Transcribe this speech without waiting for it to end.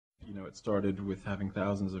know, it started with having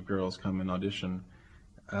thousands of girls come and audition,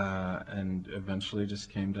 and eventually just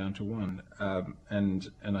came down to one. And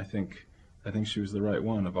I think she was the right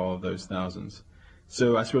one of all of those thousands.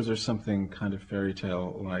 So I suppose there's something kind of fairy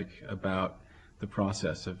tale-like about the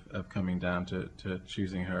process of coming down to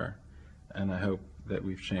choosing her, and I hope that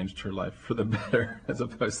we've changed her life for the better as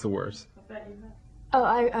opposed to worse. Oh,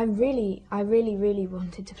 I really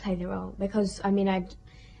wanted to play the role because, I mean,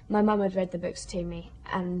 my mum had read the books to me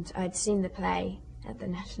and I'd seen the play at the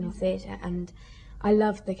National Theatre and I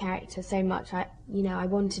loved the character so much. I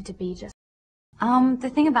wanted to be just... The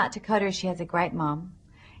thing about Dakota is she has a great mum,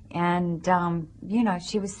 and you know,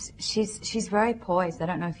 she's very poised. I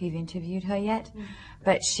don't know if you've interviewed her yet,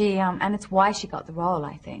 but she and it's why she got the role,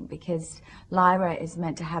 I think, because Lyra is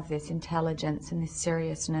meant to have this intelligence and this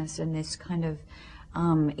seriousness and this kind of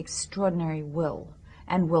extraordinary will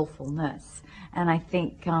and willfulness, and I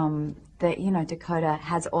think that, you know, Dakota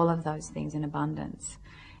has all of those things in abundance,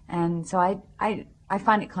 and so I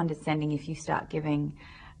find it condescending if you start giving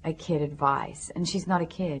a kid advice, and she's not a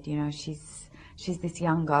kid, you know, she's this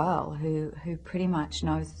young girl who pretty much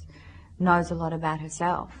knows a lot about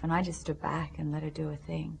herself, and I just stood back and let her do her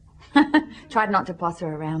thing. Tried not to boss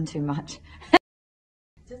her around too much.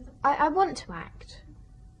 I want to act,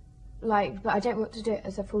 like, but I don't want to do it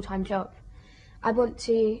as a full-time job. I want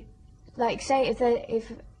to, like, say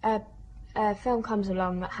if a film comes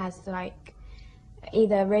along that has, like,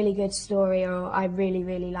 either a really good story or I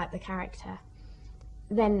really like the character,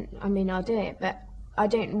 then, I mean, I'll do it, but I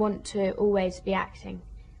don't want to always be acting,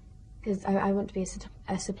 because I want to be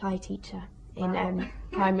a supply teacher in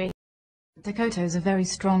primary. Dakota is a very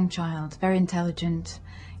strong child, very intelligent,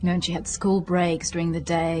 you know, and she had school breaks during the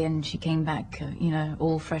day, and she came back, you know,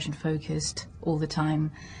 all fresh and focused all the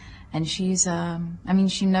time. And she's, I mean,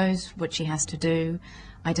 she knows what she has to do.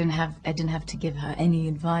 I didn't have to give her any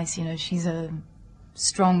advice, you know, she's a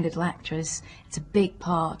strong little actress. It's a big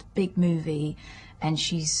part, big movie, and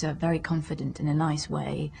she's very confident in a nice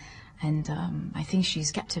way, and I think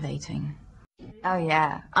she's captivating. Oh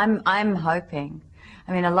yeah, I'm hoping.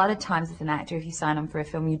 I mean, a lot of times as an actor, if you sign on for a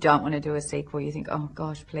film, you don't want to do a sequel. You think, oh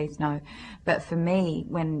gosh, please no. But for me,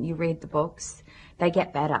 when you read the books, they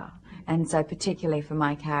get better. And so particularly for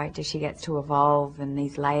my character, she gets to evolve and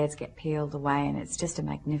these layers get peeled away, and it's just a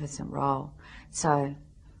magnificent role. So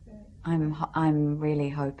I'm really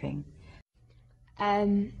hoping.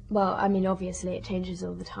 Well, I mean, obviously it changes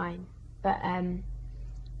all the time, but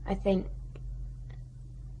I think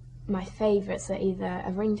my favourites are either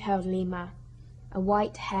a ring-tailed lemur, a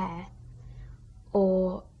white hare,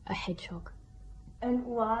 or a hedgehog. And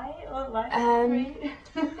why? Or why?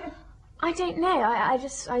 I don't know.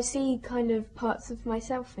 I see kind of parts of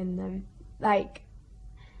myself in them. Like,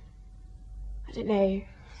 I don't know.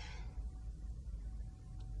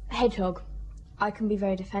 A hedgehog. I can be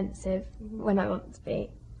very defensive when I want to be,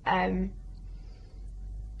 and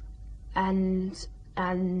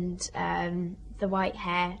the white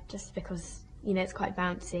hare, just because, you know, it's quite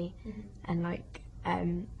bouncy and like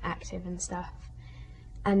active and stuff,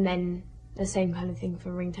 and then the same kind of thing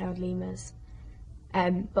for ring-tailed lemurs,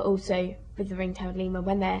 but also with the ring-tailed lemur,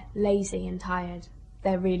 when they're lazy and tired,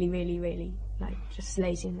 they're really like just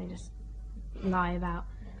lazy and they just lie about.